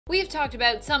We've talked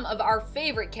about some of our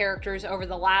favorite characters over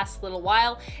the last little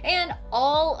while, and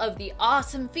all of the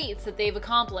awesome feats that they've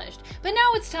accomplished. But now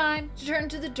it's time to turn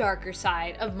to the darker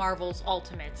side of Marvel's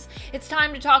Ultimates. It's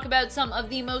time to talk about some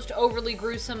of the most overly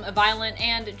gruesome, violent,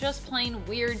 and just plain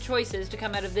weird choices to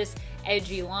come out of this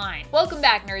edgy line. Welcome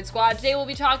back, Nerd Squad. Today we'll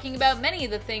be talking about many of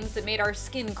the things that made our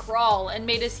skin crawl and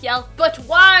made us yell, "But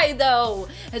why though?"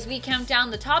 as we count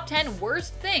down the top 10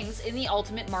 worst things in the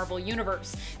Ultimate Marvel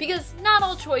Universe. Because not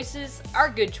all choices are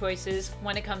good choices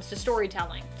when it comes to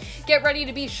storytelling. Get ready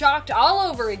to be shocked all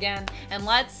over again, and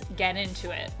let's get into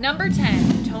it. Number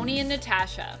 10. Tony and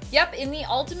Natasha. Yep, in the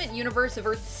Ultimate Universe of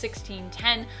Earth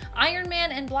 1610, Iron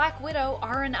Man and Black Widow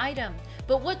are an item.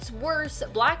 But what's worse,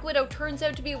 Black Widow turns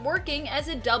out to be working as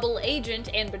a double agent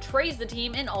and betrays the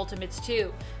team in Ultimates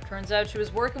 2. Turns out she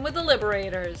was working with the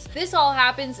Liberators. This all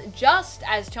happens just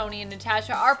as Tony and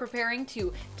Natasha are preparing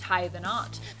to tie the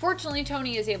knot. Fortunately,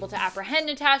 Tony is able to apprehend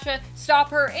Natasha, stop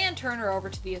her, and turn her over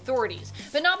to the authorities.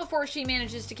 But not before she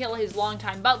manages to kill his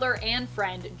longtime butler and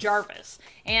friend, Jarvis,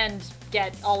 and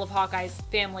get all of Hawkeye's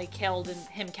family killed and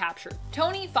him captured.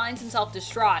 Tony finds himself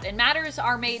distraught, and matters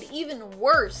are made even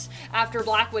worse after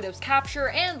Black Widow's capture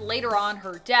and later on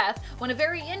her death, when a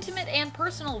very intimate and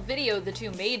personal video the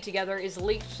two made together is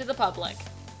leaked to the public.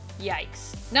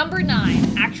 Yikes. Number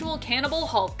 9. Actual Cannibal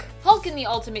Hulk. Hulk in the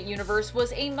Ultimate Universe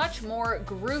was a much more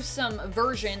gruesome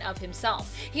version of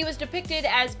himself. He was depicted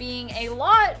as being a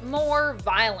lot more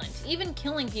violent, even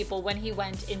killing people when he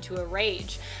went into a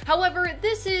rage. However,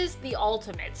 this is the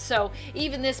Ultimate, so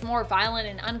even this more violent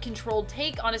and uncontrolled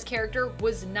take on his character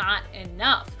was not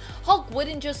enough. Hulk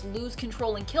wouldn't just lose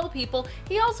control and kill people,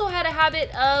 he also had a habit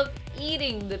of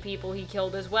eating the people he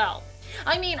killed as well.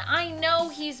 I mean, I know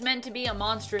he's meant to be a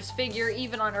monstrous figure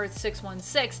even on Earth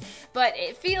 616, but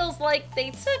it feels like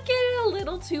they took it a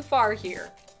little too far here.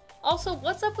 Also,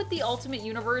 what's up with the Ultimate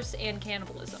Universe and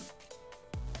cannibalism?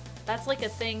 That's like a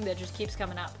thing that just keeps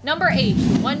coming up. Number 8.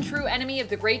 The one true enemy of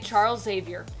the great Charles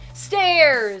Xavier.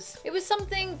 Stairs! It was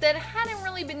something that hadn't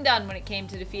really been done when it came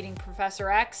to defeating Professor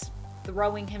X,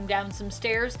 throwing him down some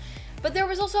stairs. But there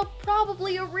was also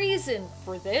probably a reason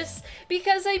for this,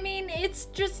 because I mean, it's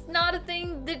just not a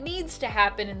thing that needs to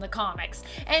happen in the comics,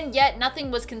 and yet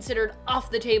nothing was considered off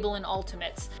the table in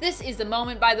Ultimates. This is the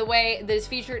moment, by the way, that is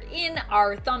featured in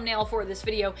our thumbnail for this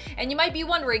video, and you might be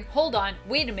wondering, hold on,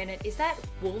 wait a minute, is that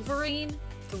Wolverine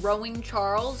throwing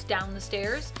Charles down the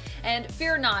stairs? And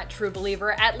fear not, true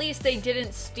believer, at least they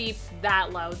didn't steep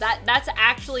that low. That's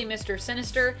actually Mr.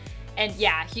 Sinister, and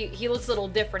yeah, he looks a little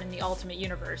different in the Ultimate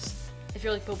Universe. If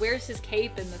you're like, but where's his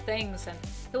cape and the things? And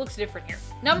it looks different here.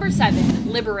 Number 7,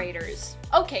 Liberators.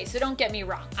 Okay, so don't get me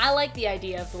wrong. I like the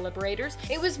idea of the Liberators.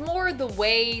 It was more the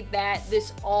way that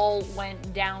this all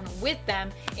went down with them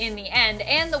in the end,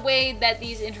 and the way that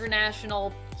these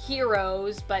international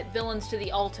heroes, but villains to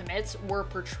the Ultimates, were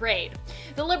portrayed.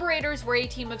 The Liberators were a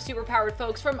team of superpowered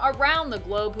folks from around the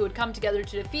globe who had come together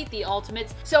to defeat the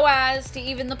Ultimates so as to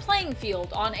even the playing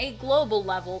field on a global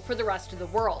level for the rest of the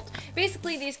world.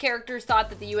 Basically, these characters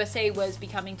thought that the USA was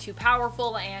becoming too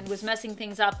powerful and was messing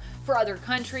things up for other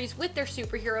countries with their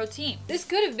superhero team. This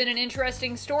could have been an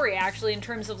interesting story, actually, in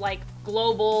terms of like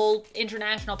global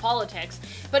international politics,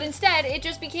 but instead it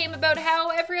just became about how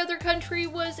every other country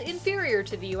was inferior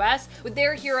to the US, with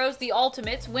their heroes, the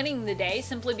Ultimates, winning the day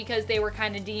simply because they were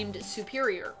kind of deemed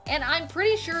superior. And I'm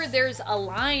pretty sure there's a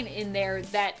line in there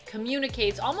that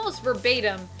communicates almost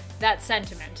verbatim that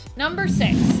sentiment. Number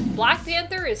 6. Black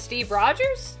Panther is Steve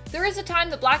Rogers? There is a time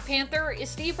that Black Panther is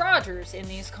Steve Rogers in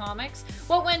these comics.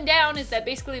 What went down is that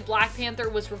basically Black Panther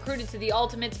was recruited to the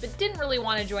Ultimates but didn't really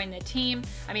want to join the team.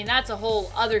 I mean, that's a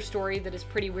whole other story that is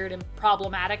pretty weird and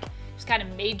problematic. He was kind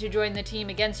of made to join the team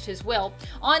against his will.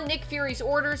 On Nick Fury's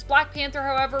orders, Black Panther,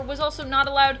 however, was also not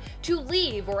allowed to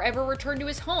leave or ever return to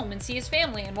his home and see his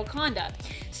family in Wakanda.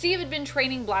 Steve had been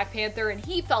training Black Panther and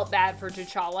he felt bad for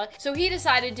T'Challa, so he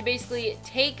decided to basically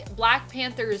take Black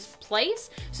Panther's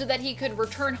place so that he could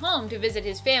return home to visit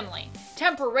his family.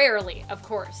 Temporarily, of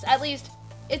course. At least,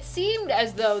 it seemed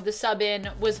as though the sub-in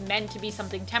was meant to be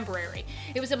something temporary.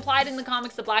 It was implied in the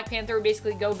comics that Black Panther would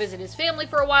basically go visit his family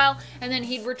for a while, and then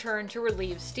he'd return to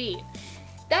relieve Steve.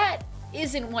 That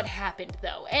isn't what happened,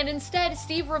 though, and instead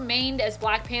Steve remained as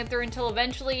Black Panther until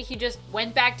eventually he just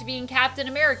went back to being Captain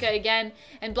America again,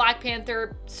 and Black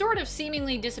Panther sort of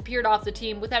seemingly disappeared off the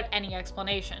team without any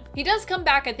explanation. He does come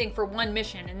back, I think, for one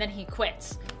mission, and then he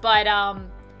quits. But,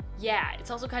 yeah, it's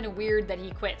also kind of weird that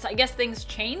he quits. I guess things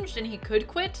changed and he could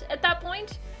quit at that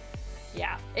point.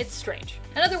 Yeah, it's strange.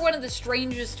 Another one of the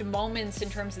strangest moments in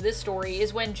terms of this story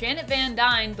is when Janet Van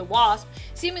Dyne, the Wasp,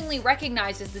 seemingly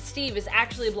recognizes that Steve is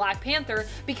actually a Black Panther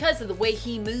because of the way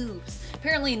he moves.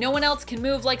 Apparently no one else can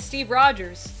move like Steve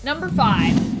Rogers. Number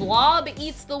 5. Blob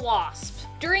eats the Wasp.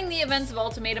 During the events of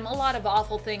Ultimatum, a lot of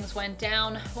awful things went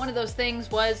down. One of those things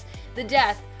was the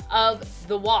death of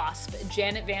the Wasp,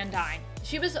 Janet Van Dyne.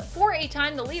 She was for a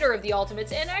time the leader of the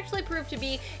Ultimates and actually proved to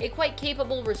be a quite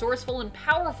capable, resourceful, and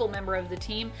powerful member of the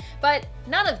team, but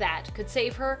none of that could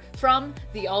save her from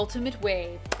the Ultimate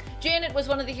Wave. Janet was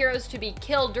one of the heroes to be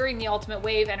killed during the Ultimate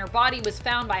Wave, and her body was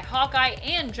found by Hawkeye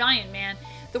and Giant Man.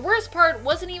 The worst part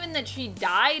wasn't even that she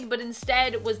died, but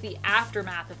instead was the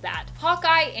aftermath of that.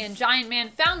 Hawkeye and Giant Man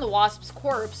found the Wasp's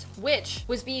corpse, which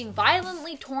was being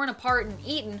violently torn apart and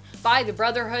eaten by the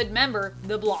Brotherhood member,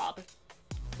 the Blob.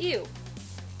 Ew.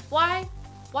 Why?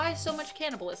 Why so much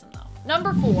cannibalism, though?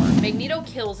 Number 4. Magneto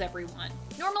kills everyone.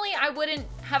 Normally, I wouldn't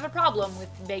have a problem with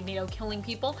Magneto killing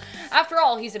people. After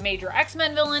all, he's a major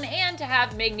X-Men villain, and to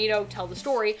have Magneto tell the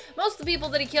story, most of the people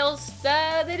that he kills,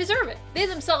 they deserve it. They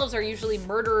themselves are usually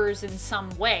murderers in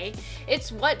some way.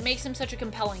 It's what makes him such a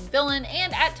compelling villain,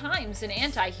 and at times an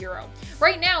anti-hero.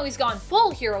 Right now, he's gone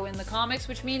full hero in the comics,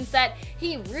 which means that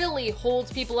he really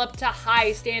holds people up to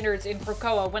high standards in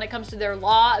Krakoa when it comes to their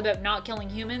law about not killing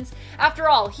humans. After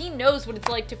all, he knows what it's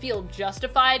like to feel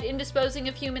justified in disposing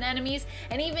of human enemies,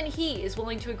 and even he is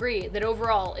willing to agree that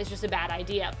overall it's just a bad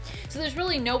idea. So there's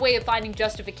really no way of finding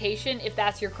justification if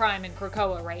that's your crime in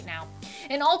Krakoa right now.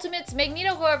 In Ultimates,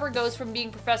 Magneto, however, goes from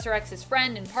being Professor X's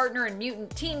friend and partner in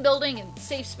mutant team building and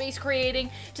safe space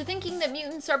creating to thinking that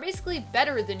mutants are basically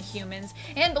better than humans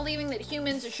and believing that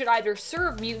humans should either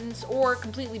serve mutants or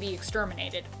completely be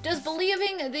exterminated. Does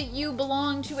believing that you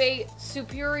belong to a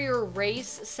superior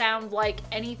race sound like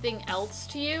anything else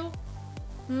to you?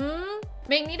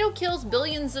 Magneto kills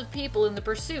billions of people in the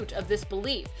pursuit of this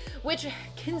belief, which,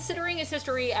 considering his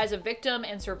history as a victim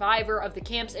and survivor of the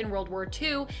camps in World War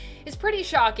II, is pretty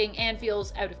shocking and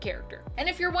feels out of character. And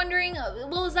if you're wondering,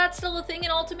 well, is that still a thing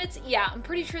in Ultimates? Yeah, I'm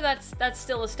pretty sure that's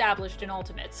still established in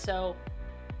Ultimates, so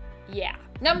yeah.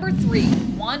 Number 3,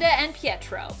 Wanda and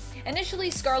Pietro. Initially,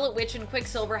 Scarlet Witch and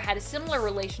Quicksilver had a similar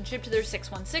relationship to their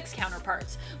 616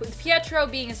 counterparts, with Pietro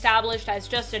being established as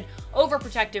just an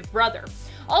overprotective brother.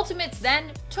 Ultimates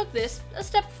then took this a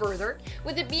step further,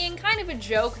 with it being kind of a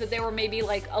joke that they were maybe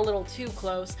like a little too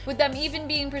close, with them even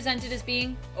being presented as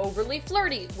being overly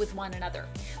flirty with one another.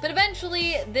 But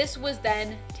eventually, this was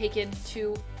then taken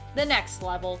to the next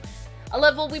level. A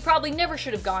level we probably never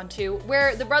should have gone to,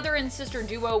 where the brother and sister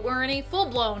duo were in a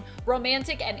full-blown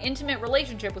romantic and intimate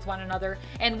relationship with one another,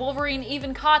 and Wolverine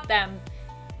even caught them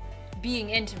being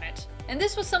intimate. And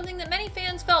this was something that many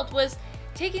fans felt was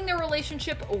taking their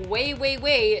relationship way, way,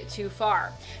 way too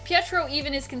far. Pietro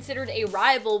even is considered a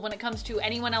rival when it comes to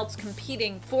anyone else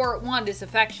competing for Wanda's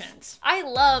affections. I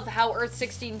love how Earth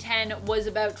 1610 was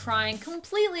about trying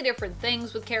completely different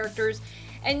things with characters,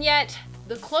 and yet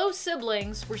the close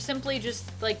siblings were simply just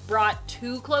like brought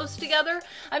too close together.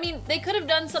 I mean, they could have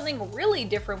done something really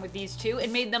different with these two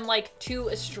and made them like two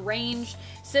estranged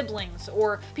siblings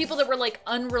or people that were like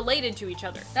unrelated to each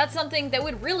other. That's something that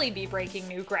would really be breaking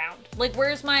new ground. Like,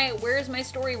 where's my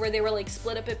story where they were like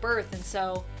split up at birth and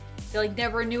so they like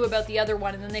never knew about the other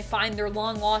one and then they find their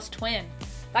long lost twin?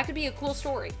 That could be a cool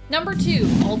story. Number 2,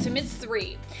 Ultimates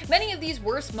 3. Many of these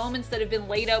worst moments that have been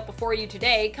laid out before you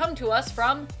today come to us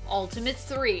from Ultimates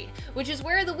 3, which is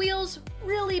where the wheels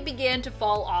really began to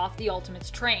fall off the Ultimates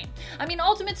train. I mean,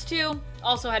 Ultimates 2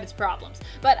 also had its problems,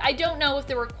 but I don't know if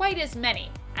there were quite as many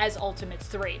as Ultimates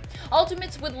 3.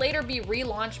 Ultimates would later be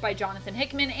relaunched by Jonathan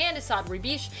Hickman and Asad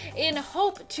Ribish in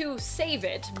hope to save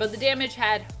it, but the damage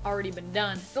had already been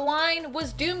done. The line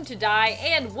was doomed to die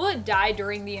and would die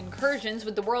during the incursions,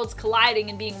 with the worlds colliding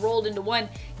and being rolled into one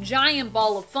giant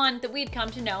ball of fun that we'd come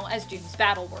to know as Doom's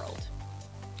Battle World.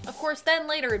 Of course, then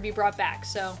later it'd be brought back,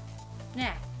 so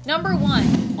nah. Number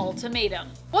 1, Ultimatum.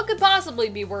 What could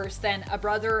possibly be worse than a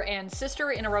brother and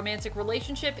sister in a romantic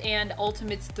relationship and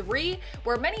Ultimates 3,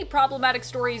 where many problematic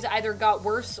stories either got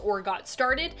worse or got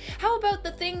started? How about the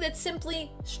thing that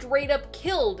simply straight up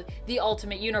killed the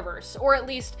Ultimate Universe, or at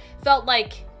least felt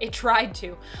like it tried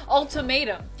to?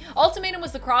 Ultimatum. Ultimatum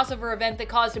was the crossover event that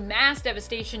caused mass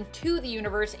devastation to the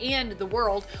universe and the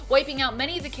world, wiping out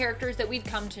many of the characters that we'd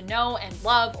come to know and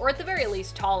love, or at the very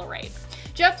least tolerate.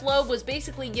 Jeff Loeb was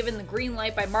basically given the green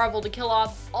light by Marvel to kill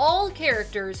off all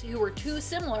characters who were too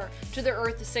similar to their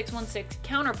Earth 616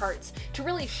 counterparts to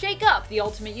really shake up the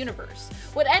Ultimate Universe.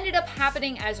 What ended up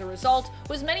happening as a result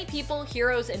was many people,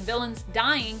 heroes, and villains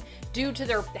dying due to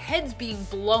their heads being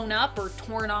blown up or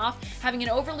torn off, having an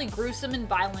overly gruesome and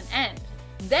violent end.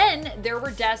 Then there were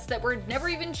deaths that were never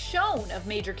even shown of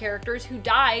major characters who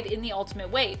died in the Ultimate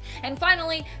Wave. And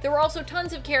finally, there were also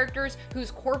tons of characters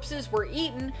whose corpses were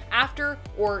eaten after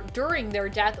or during their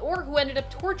death, or who ended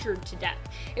up tortured to death.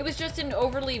 It was just an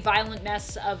overly violent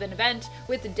mess of an event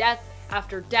with death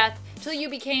after death, till you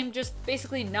became just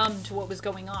basically numb to what was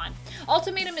going on.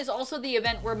 Ultimatum is also the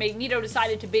event where Magneto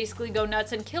decided to basically go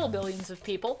nuts and kill billions of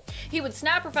people. He would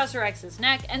snap Professor X's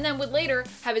neck, and then would later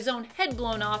have his own head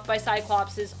blown off by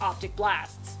Cyclops' optic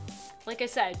blasts. Like I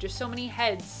said, just so many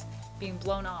heads being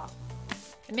blown off.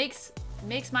 It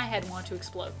makes my head want to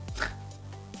explode.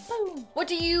 What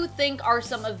do you think are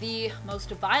some of the most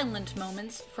violent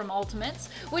moments from Ultimates?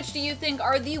 Which do you think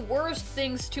are the worst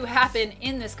things to happen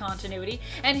in this continuity?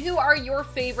 And who are your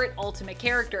favorite Ultimate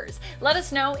characters? Let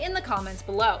us know in the comments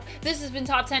below. This has been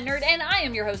Top 10 Nerd, and I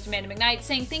am your host, Amanda McKnight,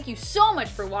 saying thank you so much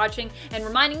for watching, and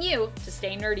reminding you to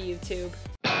stay nerdy, YouTube.